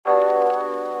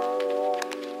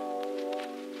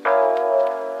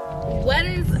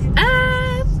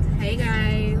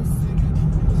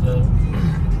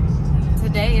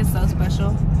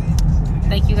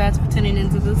guys for tuning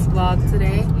into this vlog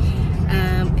today.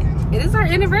 It is our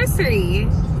anniversary.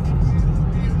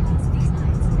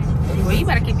 Well, you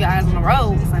better keep your eyes on the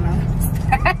road, I know.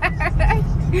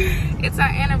 It's our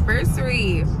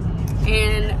anniversary,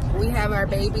 and we have our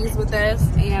babies with us,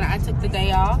 and I took the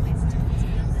day off,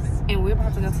 and we're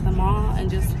about to go to the mall and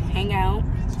just hang out,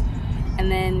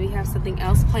 and then we have something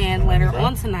else planned later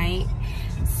on tonight.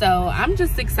 So I'm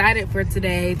just excited for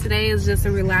today. Today is just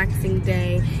a relaxing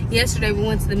day. Yesterday we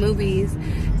went to the movies,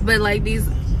 but like these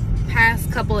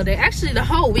past couple of days, actually the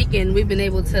whole weekend, we've been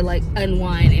able to like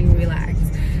unwind and relax.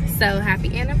 So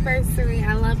happy anniversary.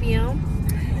 I love you.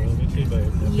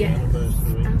 Yes,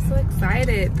 I'm so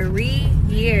excited. 3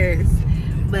 years.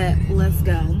 But let's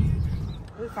go.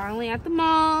 We're finally at the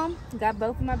mall. Got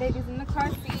both of my babies in the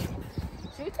car seat.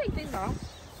 Should we take these off?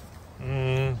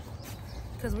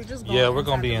 Because we're just going. Yeah, we're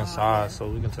gonna be inside, so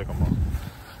we can take them off.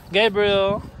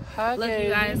 Gabriel, hi. Look, you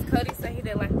guys, Cody said he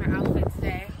didn't like my outfit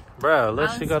today. Bro,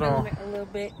 let's she got on a little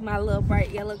bit. My little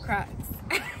bright yellow Crocs.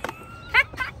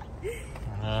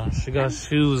 She got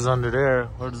shoes under there.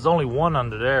 Well, there's only one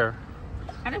under there.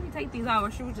 How did we take these off,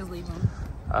 or should we just leave them?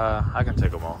 I can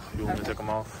take them off. You want me to take them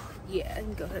off? Yeah, I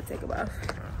can go ahead and take them off.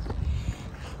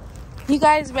 You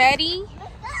guys ready?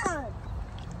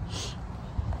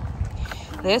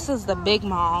 This is the big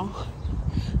mall.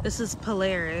 This is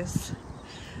Polaris.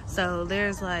 So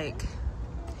there's like,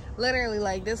 literally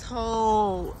like this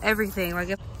whole everything.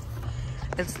 Like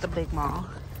it's the big mall.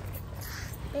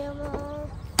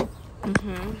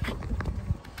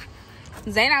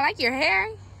 Zane, I like your hair.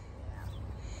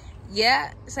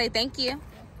 Yeah, say thank you.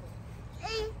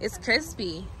 It's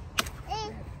crispy.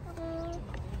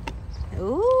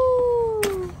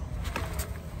 Ooh.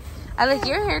 I like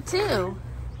your hair too.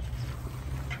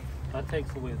 I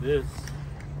take away this.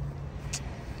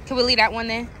 Can we leave that one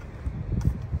then?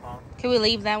 Huh? Can we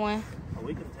leave that one? Oh,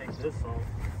 we can take this off.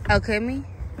 Oh, can we?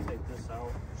 Take this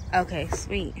out. Okay,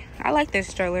 sweet. I like this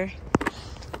stroller.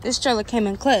 This stroller came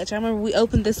in clutch. I remember we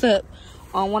opened this up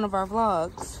on one of our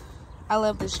vlogs. I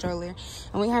love this stroller.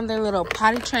 And we have their little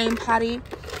potty train potty.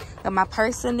 Got my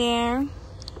purse in there.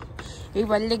 We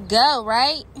ready to go,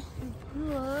 right?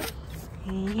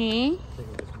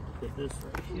 Put this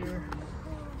right here.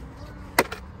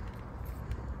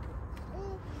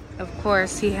 Of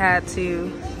course, he had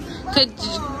to. Could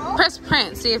press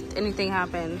print, see if anything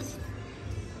happens.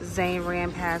 Zane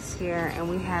ran past here, and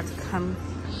we had to come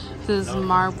to this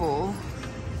marble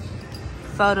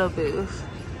photo booth.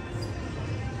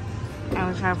 I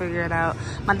was trying to figure it out.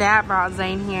 My dad brought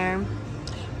Zane here,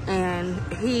 and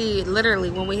he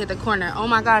literally, when we hit the corner, oh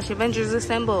my gosh, Avengers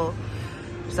Assemble.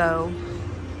 So.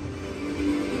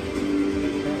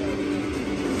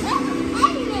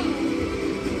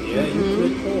 Yeah, you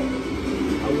click Thor.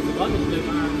 I was about to click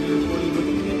Iron Man for you, but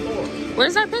you click Thor.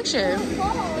 Where's our picture? It's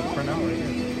for now right here.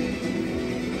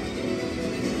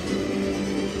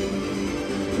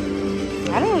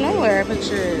 I don't know where our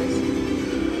picture is.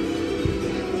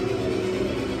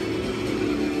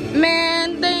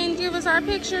 Man, they didn't give us our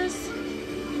pictures.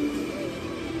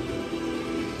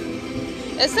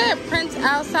 It said print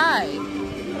outside.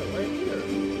 Right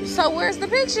here. So where's the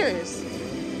pictures?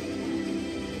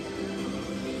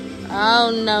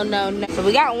 Oh, no. So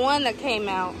we got one that came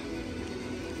out.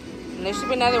 And there should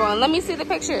be another one. Let me see the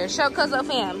picture. Show Cozo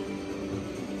fam.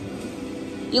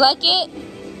 You like it?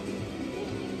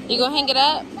 You gonna hang it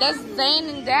up? That's Zane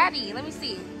and Daddy. Let me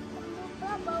see.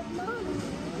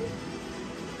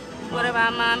 What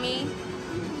about Mommy?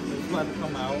 It's about to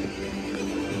come out.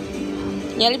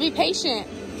 You gotta be patient.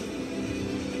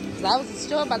 Cause I was at the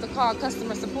store about to call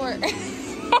customer support.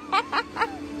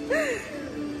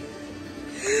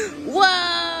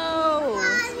 Whoa!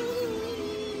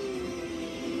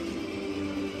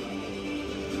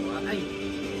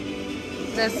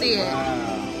 Let's see it.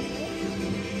 Wow.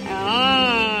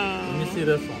 Oh. Let me see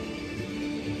this one.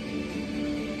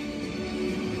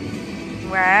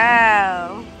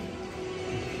 Wow.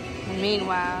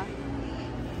 Meanwhile,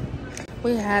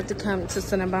 we had to come to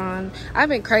Cinnabon. I've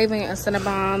been craving a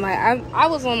Cinnabon. Like I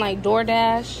was on like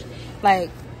DoorDash, like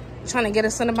trying to get a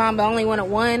Cinnabon, but I only wanted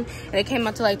one, and it came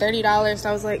out to like $30. So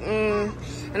I was like, and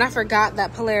I forgot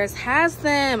that Polaris has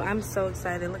them. I'm so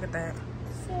excited. Look at that.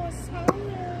 So excited.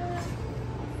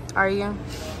 Are you?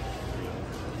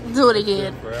 Do it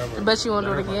again. Forever. I bet you won't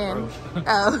do it again.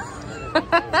 Oh.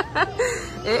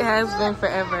 It has been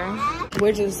forever.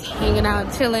 We're just hanging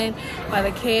out, chilling, while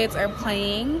the kids are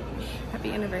playing.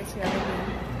 Happy anniversary,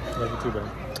 everyone. Love you too, babe.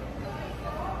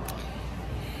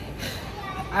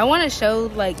 I want to show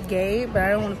like Gabe, but I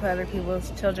don't want to put other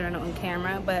people's children on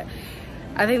camera. But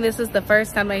I think this is the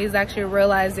first time that he's actually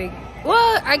realizing,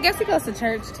 well, I guess he goes to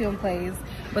church too and plays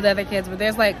with other kids, but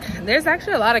there's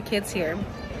actually a lot of kids here.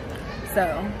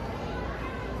 So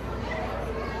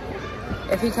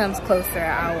if he comes closer,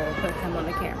 I will put him on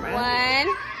the camera. 1.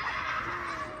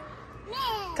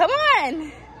 Come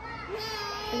on.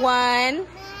 1.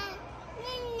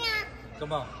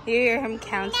 Come on. You hear him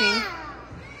counting?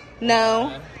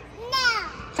 No.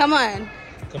 Come on.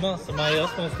 Come on, somebody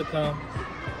else wants to come.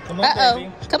 Come on,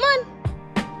 baby. Come on.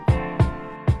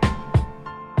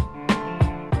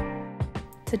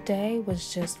 Today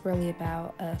was just really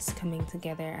about us coming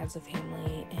together as a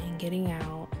family and getting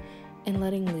out and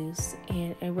letting loose,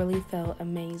 and it really felt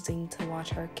amazing to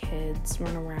watch our kids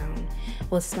run around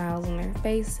with smiles on their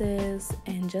faces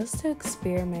and just to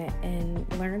experiment and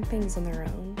learn things on their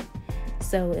own.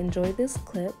 So enjoy this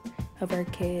clip of our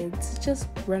kids just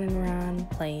running around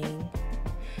playing.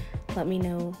 Let me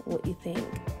know what you think.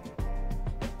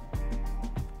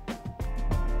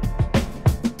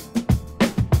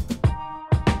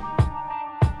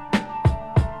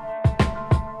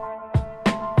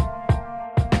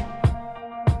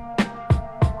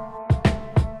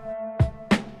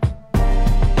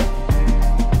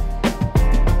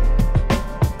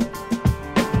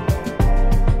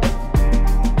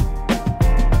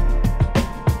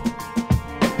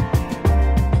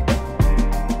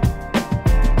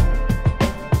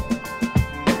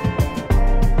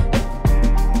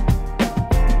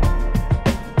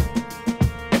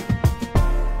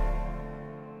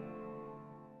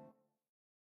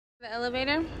 The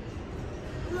elevator.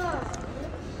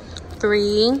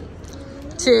 3,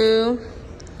 2,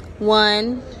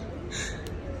 1.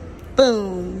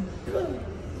 Boom.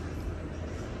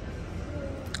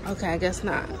 Okay, I guess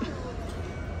not.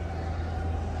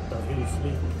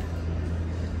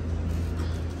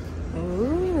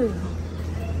 Ooh.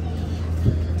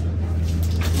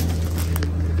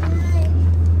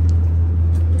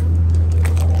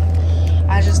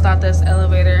 I just thought this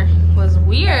elevator was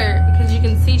weird because you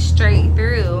can see straight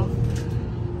through.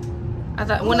 I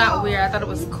thought, well, not weird, I thought it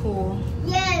was cool.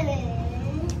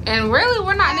 And really,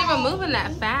 we're not even moving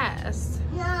that fast.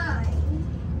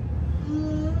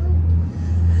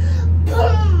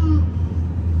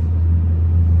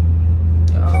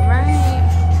 All right.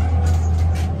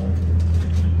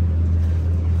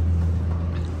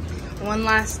 One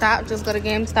last stop, just go to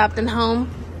GameStop and home.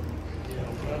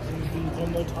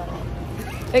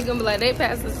 They're gonna be like, they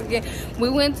passed us again. We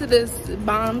went to this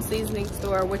bomb seasoning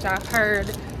store, which I've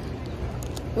heard,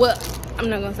 well, I'm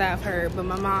not gonna say I've heard, but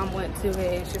my mom went to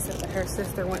it. She said that her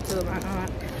sister went to it, my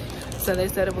aunt. So they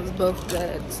said it was both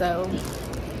good. So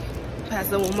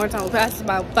passed it one more time. We passed it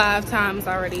about 5 times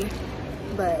already.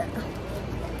 But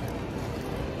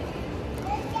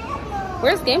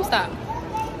where's GameStop?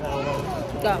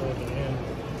 Go.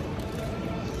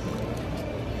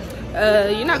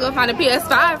 You're not gonna find a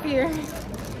PS5 here.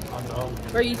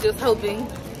 Or are you just hoping?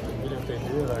 Even if they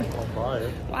did, I ain't gonna buy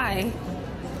it. Why?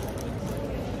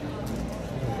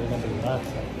 They're gonna be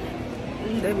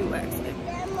waxing. They be waxing.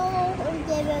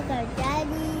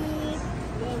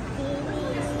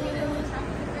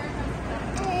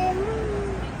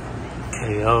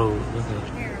 KO, look at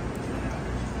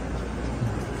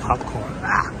popcorn.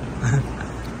 Ah.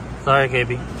 Sorry,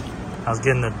 KB. I was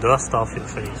getting the dust off your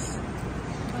face.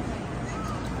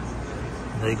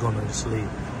 They going to sleep.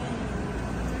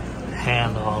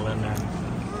 Hand all in there.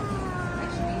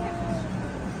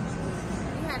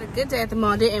 We had a good day at the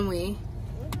mall, didn't we?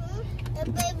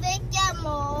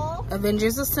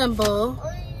 Avengers Assemble.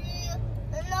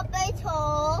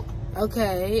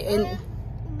 Okay, and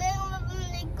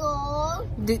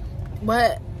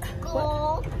what?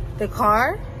 The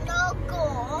car?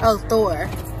 Oh, Thor.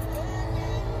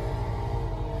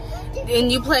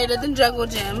 And you played at the Jungle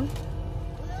Gym.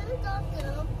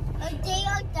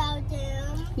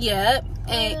 Yep.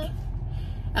 And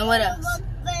what else?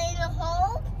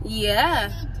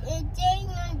 Yeah.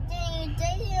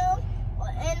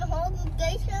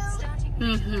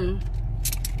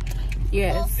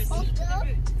 Yes.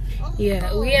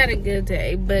 Yeah, we had a good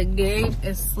day, but Gabe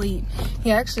is asleep.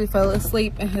 He actually fell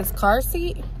asleep in his car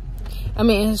seat. I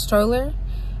mean, in his stroller,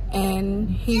 and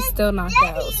he's still knocked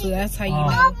out. So that's how you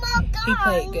know he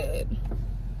played good.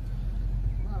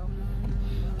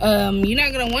 You're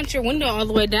not gonna want your window all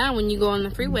the way down when you go on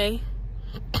the freeway.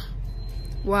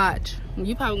 Watch.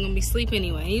 You probably gonna be asleep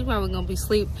anyway. He's probably gonna be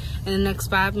asleep in the next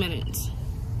 5 minutes.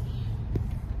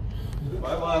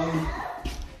 Bye, Mom.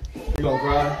 You gonna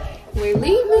cry? We're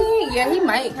leaving. Yeah, he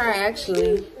might cry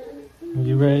actually.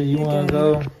 You ready? You wanna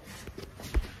go?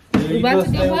 We about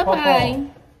to go bye-bye.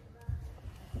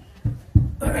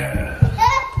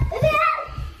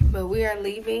 we are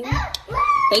leaving.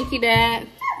 Thank you, Dad.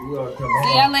 You are coming.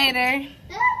 See y'all later.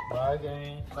 Bye,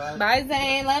 gang. Bye. Bye,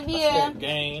 Zane. Love you.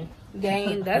 Gang.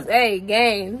 Gang. That's gang.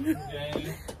 Gang.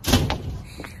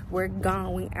 We're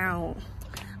going out.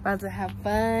 About to have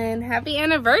fun. Happy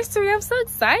anniversary. I'm so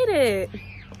excited.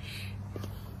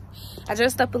 I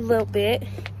dressed up a little bit.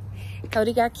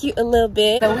 Cody got cute a little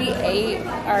bit. So we ate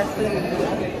our food.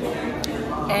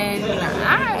 And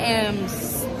I am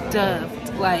stuffed.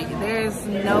 Like, there's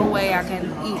no way I can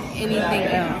eat anything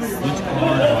else. Which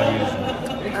one are you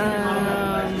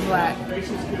using? Black.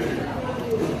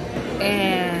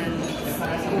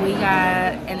 And we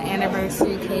got an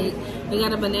anniversary cake. We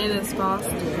got a banana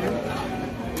frosting.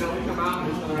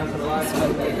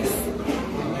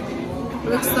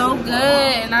 Looks so good,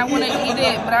 and I want to eat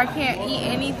it, but I can't eat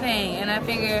anything. And I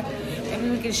figure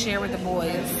maybe we can share with the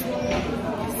boys.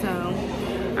 So,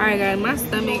 all right, guys, my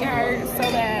stomach hurts so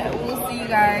bad. We'll see you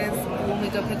guys when we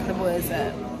go pick the boys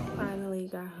up. Finally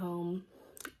got home,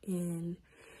 and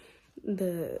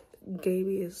the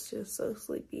baby is just so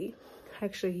sleepy.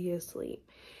 Actually, he is asleep.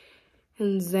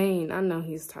 And Zane, I know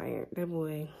he's tired. That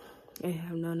boy ain't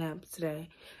have no naps today.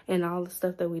 And all the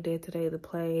stuff that we did today, the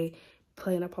playing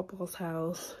at Papa's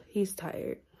house, he's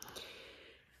tired.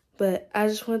 But I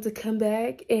just wanted to come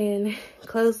back and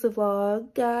close the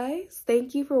vlog, guys.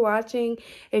 Thank you for watching.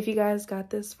 If you guys got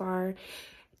this far,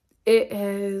 it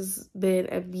has been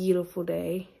a beautiful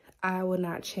day. I would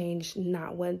not change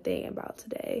not one thing about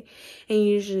today. And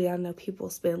usually I know people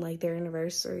spend like their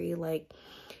anniversary like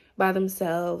by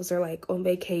themselves or like on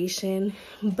vacation.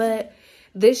 But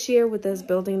this year with us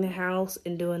building the house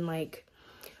and doing like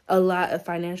a lot of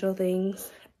financial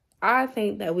things, I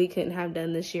think that we couldn't have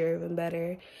done this year even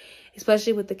better,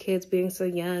 especially with the kids being so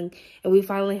young and we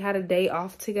finally had a day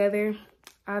off together.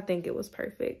 I think it was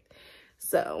perfect.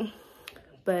 So,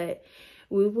 but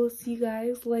we will see you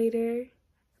guys later.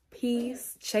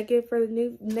 Peace. Check in for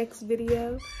the next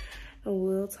video and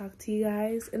we'll talk to you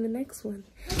guys in the next one.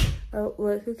 Oh,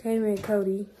 look who came in,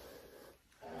 Cody.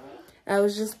 I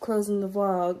was just closing the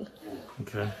vlog.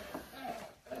 Okay.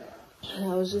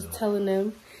 I was just telling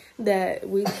them that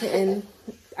we couldn't,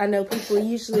 I know people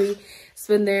usually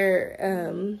spend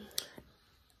their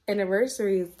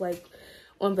anniversaries like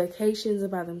on vacations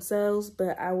by themselves,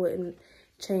 but I wouldn't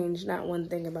change not one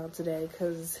thing about today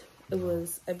because it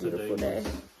was a beautiful day.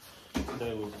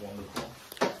 Today was wonderful.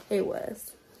 It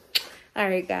was. All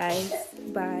right, guys.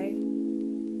 Bye.